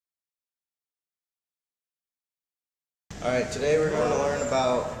Alright, today we're going to learn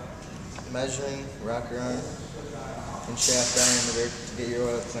about measuring rocker arm and shaft diameter to get your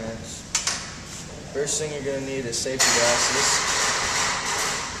oil clearance. First thing you're going to need is safety glasses.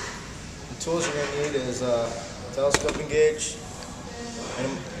 The tools you're going to need is a telescoping gauge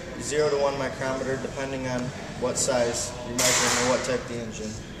and a 0 to 1 micrometer depending on what size you're measuring or what type of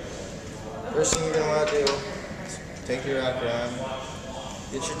engine. First thing you're going to want to do is take your rocker arm,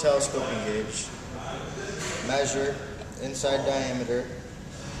 get your telescoping gauge, measure inside diameter,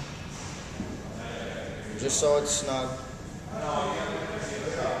 just so it's snug.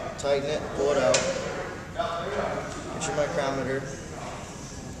 Tighten it, pull it out. Get your micrometer.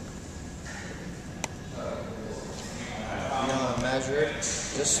 You're gonna measure it,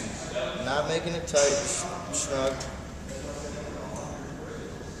 just not making it tight, just snug.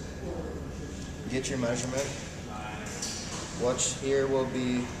 Get your measurement. Watch here will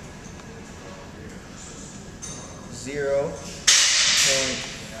be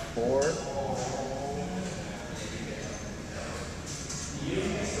 0.4.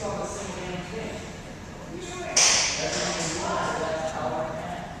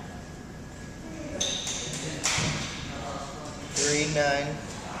 Three, 9,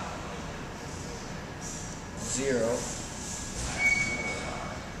 0.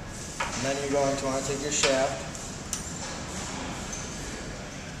 And then you're going to want to take your shaft,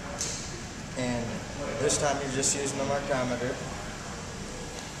 and this time you're just using the micrometer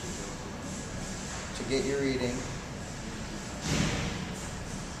to get your reading.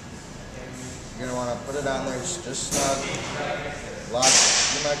 You're going to want to put it on there just snug, lock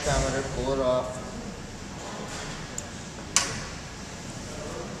your micrometer, pull it off,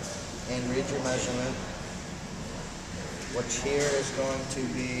 and read your measurement, which here is going to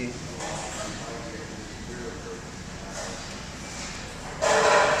be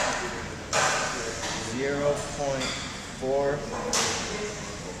 0.4.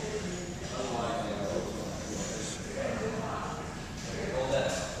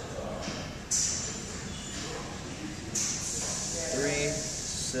 Three,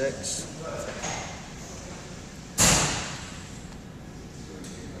 6,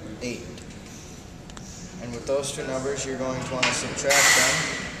 8. And with those two numbers, you're going to want to subtract them.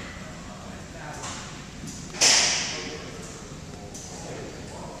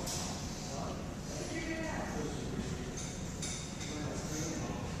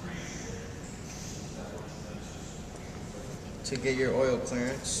 To get your oil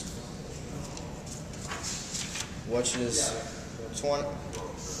clearance, which is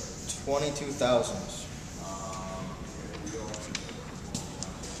 22 thousandths.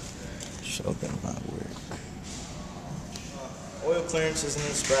 So that might work. Oil clearance isn't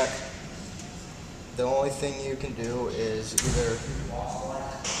in spec. The only thing you can do is either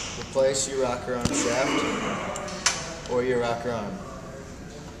replace your rocker arm shaft or your rocker arm.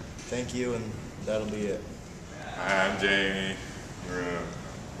 Thank you, and that'll be it. Hi, I'm Jamie. We're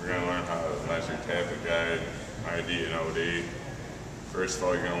gonna learn how to measure tappet guide, ID, and OD. First of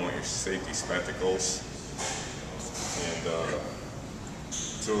all, you're gonna want your safety spectacles, and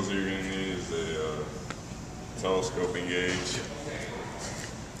tools you're gonna need is a telescoping gauge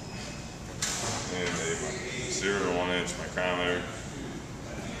and a 0 to 1 inch micrometer.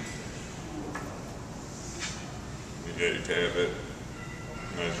 You get your tappet,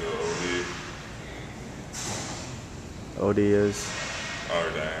 measure the OD. OD is Our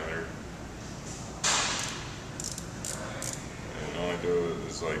diameter. And all I do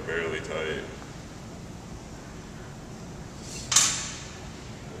is like barely tight.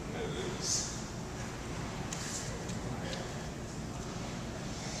 And it is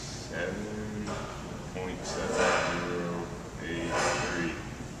 7.7083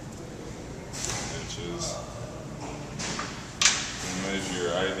 inches. And measure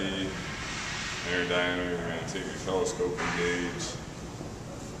your ID. Their diameter, you're going to take your telescoping gauge,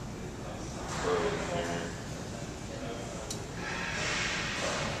 throw it in here.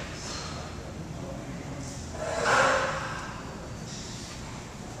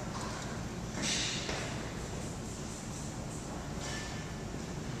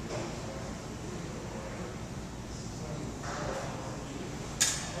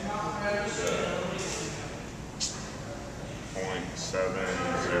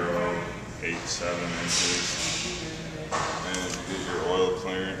 .7087 inches, and to get your oil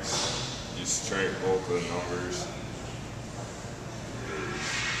clearance, you subtract both of the numbers.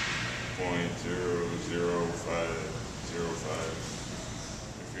 0.00505.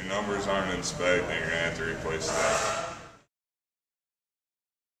 If your numbers aren't in spec, then you're gonna have to replace that.